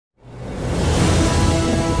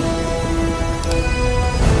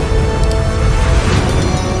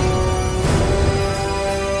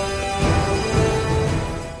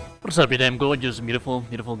What's up, you damn gorgeous, beautiful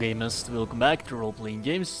gamers? Welcome back to Role-Playing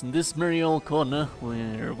Games. In this merry corner,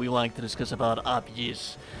 where we like to discuss about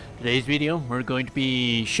RPGs. Today's video, we're going to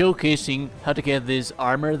be showcasing how to get this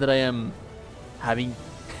armor that I am having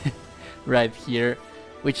right here,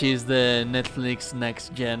 which is the Netflix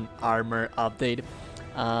Next Gen Armor update.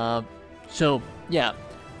 So yeah,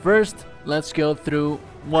 first let's go through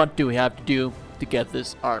what do we have to do to get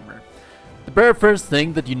this armor. The very first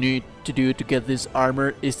thing that you need to do to get this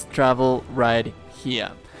armor is to travel right here.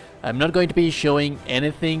 I'm not going to be showing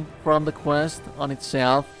anything from the quest on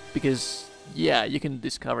itself because, yeah, you can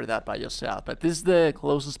discover that by yourself. But this is the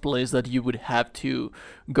closest place that you would have to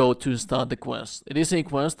go to start the quest. It is a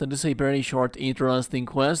quest, and it is a very short, interesting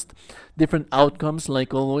quest. Different outcomes,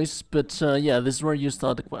 like always, but yeah, this is where you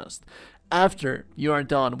start the quest. After you are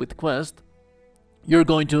done with the quest, you're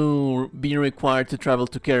going to be required to travel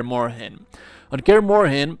to Kaer Morhen. On Kaer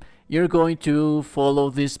Morhen, you're going to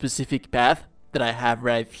follow this specific path that I have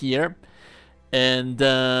right here. And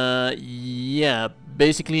yeah,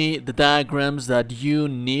 basically the diagrams that you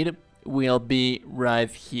need will be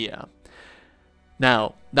right here.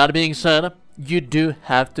 Now, that being said, you do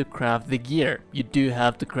have to craft the gear. You do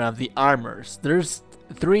have to craft the armors. There's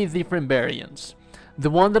 3 different variants.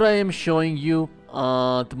 The one that I am showing you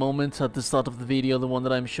at the moment, at the start of the video, the one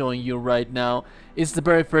that I'm showing you right now, is the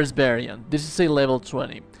very first variant. This is a level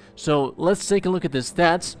 20. So let's take a look at the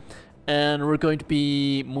stats, and we're going to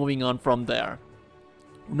be moving on from there.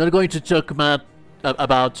 I'm not going to talk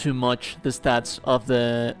about too much the stats of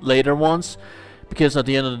the later ones, because at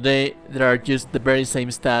the end of the day, they are just the very same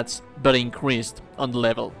stats, but increased on the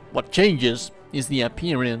level. What changes is the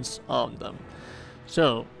appearance of them.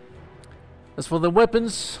 So, as for the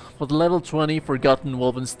weapons, for the level 20 Forgotten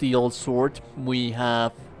Woven Steel Sword, we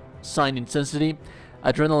have Sign Intensity,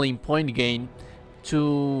 Adrenaline Point Gain,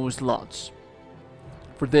 2 slots.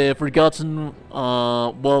 For the Forgotten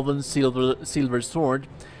Woven Silver Sword,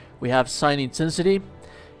 we have Sign Intensity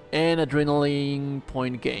and Adrenaline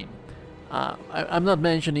Point Gain. I'm not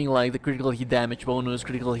mentioning like the critical hit damage bonus,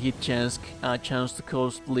 critical hit chance to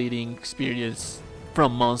cause bleeding experience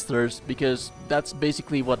from monsters, because that's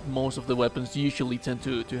basically what most of the weapons usually tend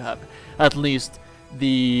to have. At least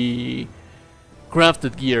the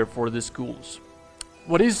crafted gear for the schools.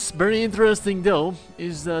 What is very interesting though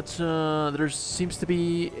is that there seems to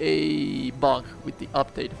be a bug with the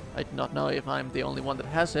update. I do not know if I'm the only one that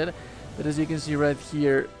has it, but as you can see right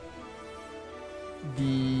here,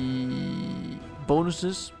 the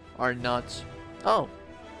bonuses are not... Oh,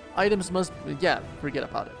 items must... yeah, forget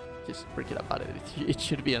about it. Just forget about it. It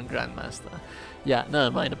should be on Grandmaster. Yeah,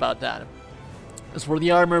 never mind about that. As for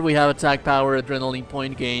the armor, we have attack power, adrenaline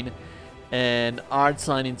point gain, and art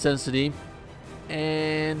sign intensity,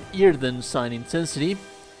 and Earden sign intensity,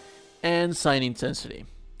 and sign intensity.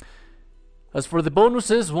 As for the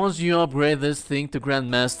bonuses, once you upgrade this thing to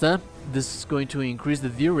Grandmaster, this is going to increase the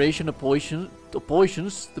duration of potions.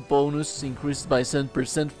 The bonus increases by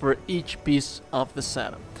 7% for each piece of the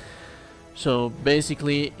set. So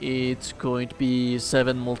basically it's going to be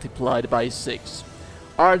 7 multiplied by 6.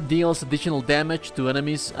 Art deals additional damage to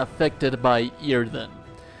enemies affected by Earden.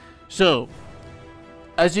 So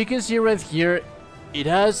as you can see right here, it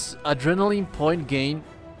has adrenaline point gain,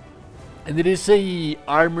 and it is a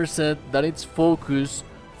armor set that it's focused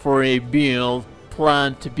for a build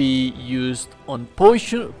planned to be used on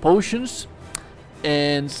potions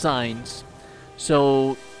and signs.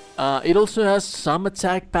 So it also has some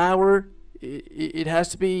attack power. It has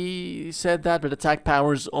to be said that, but attack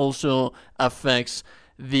powers also affects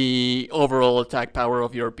the overall attack power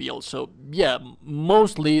of your build. So yeah,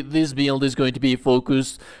 mostly this build is going to be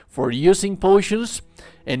focused for using potions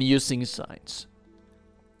and using signs.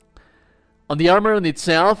 On the armor in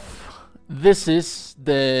itself, this is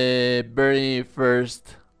the very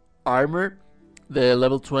first armor, the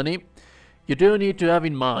level 20. You do need to have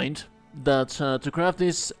in mind that to craft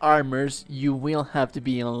these armors, you will have to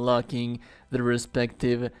be unlocking the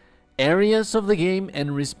respective areas of the game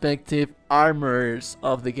and respective armors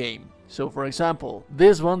of the game. So for example,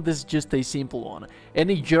 this is just a simple one.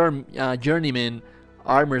 Any journeyman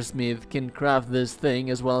armorsmith can craft this thing,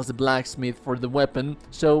 as well as the blacksmith for the weapon,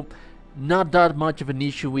 so not that much of an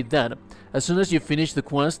issue with that. As soon as you finish the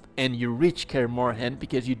quest and you reach Kaer Morhen,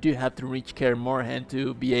 because you do have to reach Kaer Morhen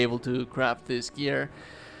to be able to craft this gear,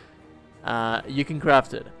 you can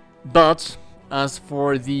craft it. But as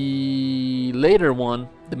for the later one,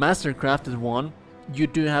 the Mastercrafted one, you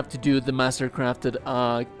do have to do the Mastercrafted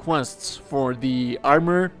quests for the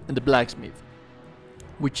armor and the blacksmith,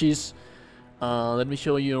 which is let me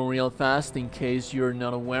show you real fast in case you're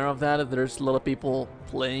not aware of that. There's a lot of people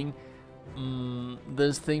playing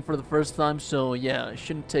this thing for the first time, so yeah, it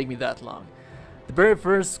shouldn't take me that long. The very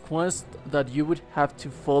first quest that you would have to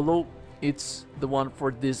follow, it's the one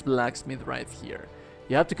for this blacksmith right here.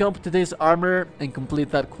 You have to come to this armor and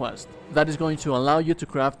complete that quest. That is going to allow you to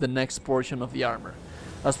craft the next portion of the armor.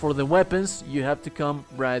 As for the weapons, you have to come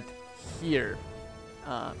right here.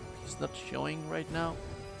 It's not showing right now.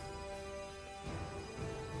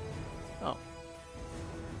 Oh.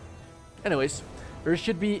 Anyways, there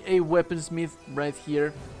should be a weaponsmith right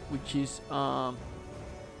here, which is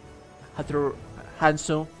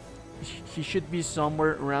Hanso. He should be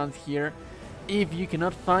somewhere around here. If you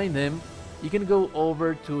cannot find him, you can go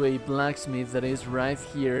over to a blacksmith that is right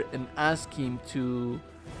here and ask him to...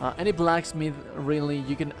 any blacksmith, really,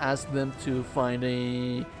 you can ask them to find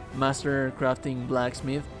a master crafting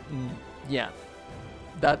blacksmith. Yeah,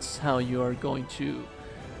 that's how you are going to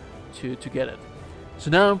get it. So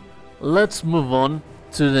now, let's move on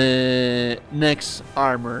to the next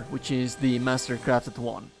armor, which is the Mastercrafted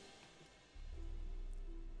one.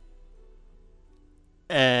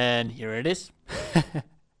 And here it is.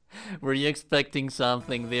 Were you expecting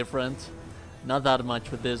something different? Not that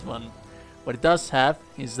much with this one. What it does have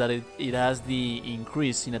is that it has the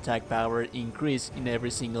increase in attack power, increase in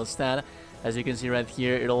every single stat. As you can see right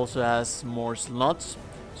here, it also has more slots,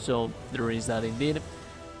 so there is that indeed.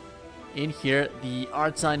 In here, the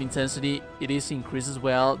art sign intensity, it is increased as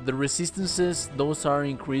well. The resistances, those are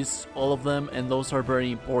increased, all of them, and those are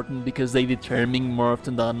very important because they determine more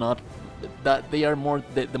often than not, that they are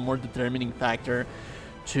the more determining factor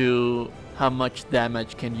to how much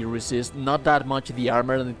damage can you resist. Not that much the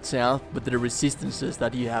armor in itself, but the resistances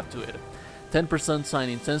that you have to it. 10% sign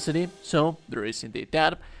intensity, so there is indeed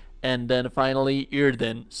that. And then finally,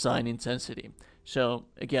 Earthen sign intensity. So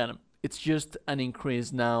again, it's just an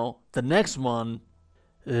increase. Now, the next one,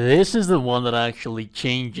 this is the one that actually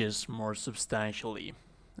changes more substantially.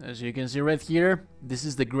 As you can see right here, this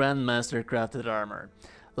is the Grandmaster crafted armor.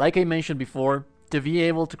 Like I mentioned before, to be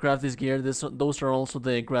able to craft this gear, those are also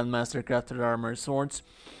the Grandmaster crafted armor swords.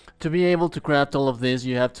 To be able to craft all of this,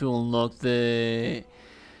 you have to unlock the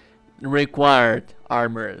required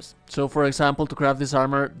armors. So for example, to craft this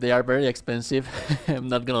armor, they are very expensive, I'm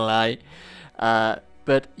not gonna lie.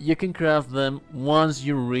 But you can craft them once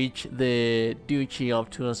you reach the Duchy of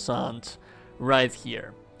Toussaint right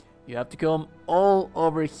here. You have to come all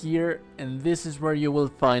over here, and this is where you will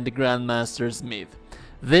find the Grandmaster Smith.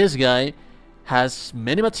 This guy has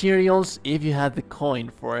many materials if you have the coin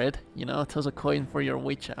for it. You know, toss a coin for your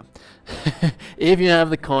witcher. If you have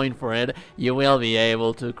the coin for it, you will be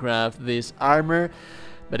able to craft this armor,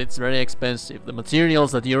 but it's very expensive. The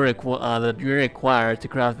materials that you require to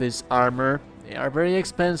craft this armor, they are very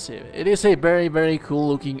expensive. It is a very, very cool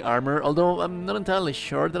looking armor, although I'm not entirely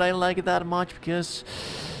sure that I like it that much because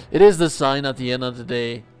it is designed at the end of the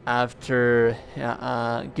day after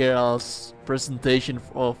Geralt's presentation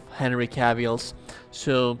of Henry Cavill's.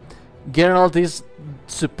 So Geralt is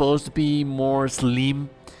supposed to be more slim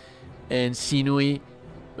and sinewy,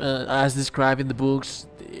 as described in the books.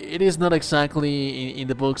 It is not exactly in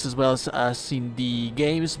the books as well as in the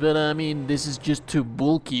games, but I mean, this is just too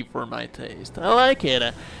bulky for my taste. I like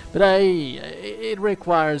it, but it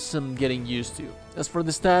requires some getting used to. As for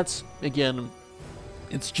the stats, again,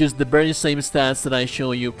 it's just the very same stats that I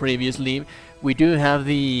showed you previously. We do have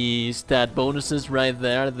the stat bonuses right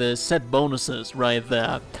there, the set bonuses right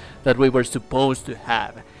there that we were supposed to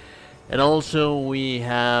have. And also we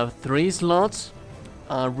have 3 slots,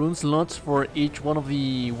 rune slots for each one of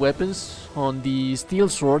the weapons. On the steel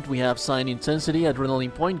sword we have sign intensity,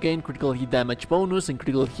 adrenaline point gain, critical hit damage bonus, and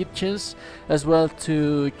critical hit chance, as well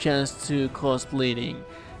to chance to cause bleeding.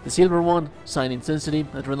 The silver one, sign intensity,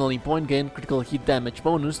 adrenaline point gain, critical hit damage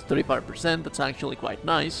bonus, 35%, that's actually quite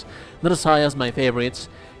nice. Not as high as my favorites.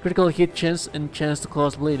 Critical hit chance and chance to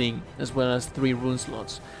cause bleeding, as well as 3 rune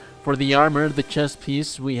slots. For the armor, the chest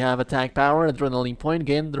piece, we have attack power, adrenaline point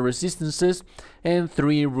gain, the resistances, and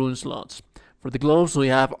 3 rune slots. For the gloves, we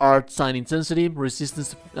have art sign intensity,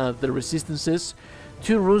 resistance, the resistances,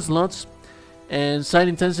 2 rune slots, and sign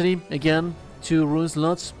intensity, again, 2 rune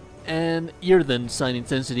slots, and Earthen sign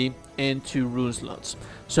intensity and 2 rune slots.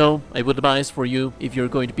 So I would advise for you, if you're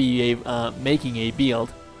going to be making a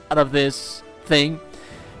build out of this thing,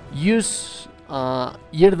 use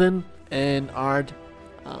Earthen and art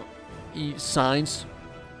signs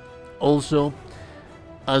also,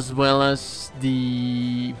 as well as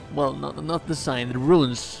the, well, not the sign, the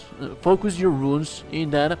runes. Focus your runes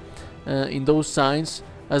in that, in those signs,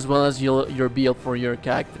 as well as your build for your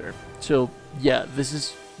character. So yeah, this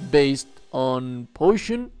is based on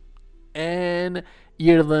potion and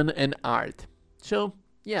Earthen and art. So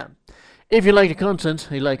yeah, If you like the content,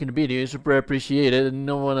 a like in the video is super appreciated, and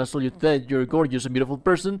no one has told you that you're a gorgeous and beautiful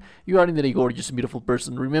person, you are indeed a gorgeous and beautiful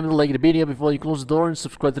person. Remember to like the video before you close the door and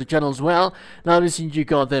subscribe to the channel as well. Now I'll be seeing you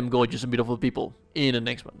goddamn gorgeous and beautiful people in the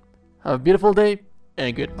next one. Have a beautiful day,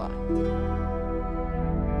 and goodbye.